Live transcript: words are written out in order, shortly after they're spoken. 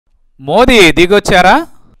మోదీ దిగొచ్చారా?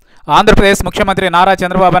 ఆంధ్రప్రదేశ్ ముఖ్యమంత్రి నారా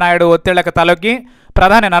చంద్రబాబు నాయుడు ఒత్తిళ్లకు తలొగ్గి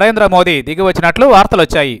ప్రధాని నరేంద్ర మోదీ దిగివచ్చినట్లు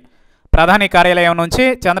వార్తలొచ్చాయి. ప్రధాని కార్యాలయం నుంచి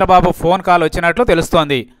చంద్రబాబు ఫోన్ కాల్ వచ్చినట్లు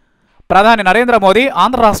తెలుస్తోంది. ప్రధాని నరేంద్ర మోదీ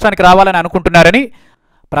ఆంధ్ర రాష్ట్రానికి రావాలని అనుకుంటున్నారని,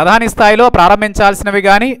 ప్రధాని స్థాయిలో ప్రారంభించాల్సినవి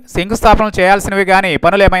కానీ శంకుస్థాపనలు చేయాల్సినవి కానీ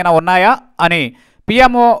పనులేమైనా ఉన్నాయా అని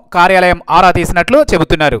పీఎంఓ కార్యాలయం ఆరా తీసినట్లు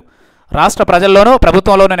చెబుతున్నారు. రాష్ట్ర ప్రజల్లోనూ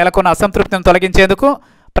ప్రభుత్వంలోనూ నెలకొన్న అసంతృప్తిని తొలగించేందుకు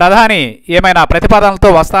ప్రధాని ఏమైనా ప్రతిపాదనలతో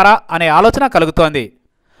వస్తారా అనే ఆలోచన కలుగుతోంది.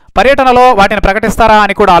 పర్యటనలో వాటిని ప్రకటిస్తారా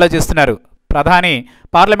అని కూడా ఆలోచిస్తున్నారు. ప్రధాని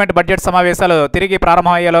పార్లమెంట్ బడ్జెట్ సమావేశాలు తిరిగి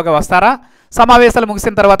ప్రారంభమయ్యేలోగా వస్తారా, సమావేశాలు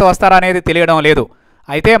ముగిసిన తర్వాత వస్తారా అనేది తెలియడం లేదు.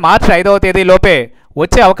 అయితే మార్చి 5వ తేదీలోపే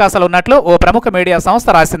వచ్చే అవకాశాలు ఉన్నట్లు ఓ ప్రముఖ మీడియా సంస్థ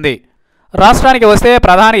రాసింది. రాష్ట్రానికి వస్తే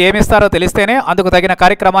ప్రధాని ఏమిస్తారో తెలిస్తేనే అందుకు తగిన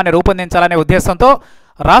కార్యక్రమాన్ని రూపొందించాలనే ఉద్దేశంతో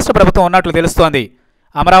రాష్ట్ర ప్రభుత్వం ఉన్నట్లు తెలుస్తోంది.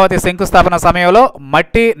 అమరావతి శంకుస్థాపన సమయంలో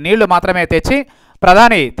మట్టి, నీళ్లు మాత్రమే తెచ్చి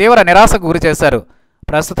ప్రధాని తీవ్ర నిరాశకు గురిచేశారు.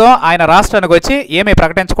 ప్రస్తుతం ఆయన రాష్ట్రానికి వచ్చి ఏమీ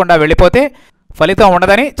ప్రకటించకుండా వెళ్ళిపోతే ఫలితం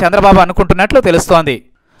ఉండదని చంద్రబాబు అనుకుంటున్నట్లు తెలుస్తోంది.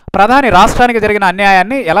 ప్రధాని రాష్ట్రానికి జరిగిన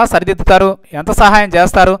అన్యాయాన్ని ఎలా సరిదిద్దుతారు, ఎంత సహాయం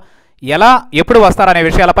చేస్తారు, ఎలా ఎప్పుడు వస్తారనే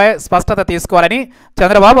విషయాలపై స్పష్టత తీసుకోవాలని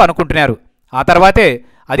చంద్రబాబు అనుకుంటున్నారు. ఆ తర్వాతే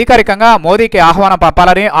అధికారికంగా మోదీకి ఆహ్వానం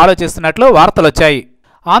పంపాలని ఆలోచిస్తున్నట్లు వార్తలొచ్చాయి.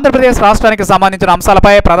 ఆంధ్రప్రదేశ్ రాష్ట్రానికి సంబంధించిన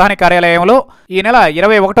అంశాలపై ప్రధాని కార్యాలయంలో ఈ నెల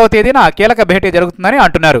 21వ తేదీన కీలక భేటీ జరుగుతుందని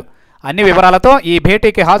అంటున్నారు. అన్ని వివరాలతో ఈ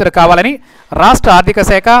భేటీకి హాజరు కావాలని రాష్ట్ర ఆర్థిక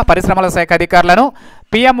శాఖ, పరిశ్రమల శాఖ అధికారులను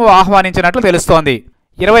పీఎంఓ ఆహ్వానించినట్లు తెలుస్తోంది.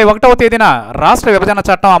 21వ తేదీన రాష్ట్ర విభజన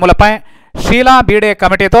చట్టం అమలుపై షీలా బీడే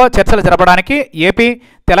కమిటీతో చర్చలు జరపడానికి ఏపీ,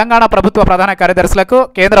 తెలంగాణ ప్రభుత్వ ప్రధాన కార్యదర్శులకు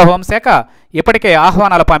కేంద్ర హోంశాఖ ఇప్పటికే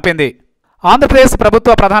ఆహ్వానాలు పంపింది. ఆంధ్రప్రదేశ్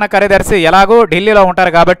ప్రభుత్వ ప్రధాన కార్యదర్శి ఎలాగూ ఢిల్లీలో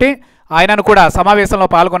ఉంటారు కాబట్టి ఆయనను కూడా సమావేశంలో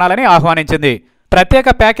పాల్గొనాలని ఆహ్వానించింది. ప్రత్యేక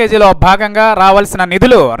ప్యాకేజీలో భాగంగా రావాల్సిన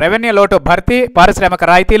నిధులు, రెవెన్యూ లోటు భర్తీ, పారిశ్రామిక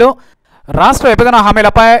రాయితీలు, రాష్ట్ర విభజన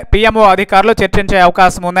హామీలపై పీఎంఓ అధికారులు చర్చించే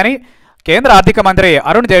అవకాశం ఉందని కేంద్ర ఆర్థిక మంత్రి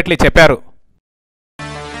అరుణ్ జైట్లీ చెప్పారు.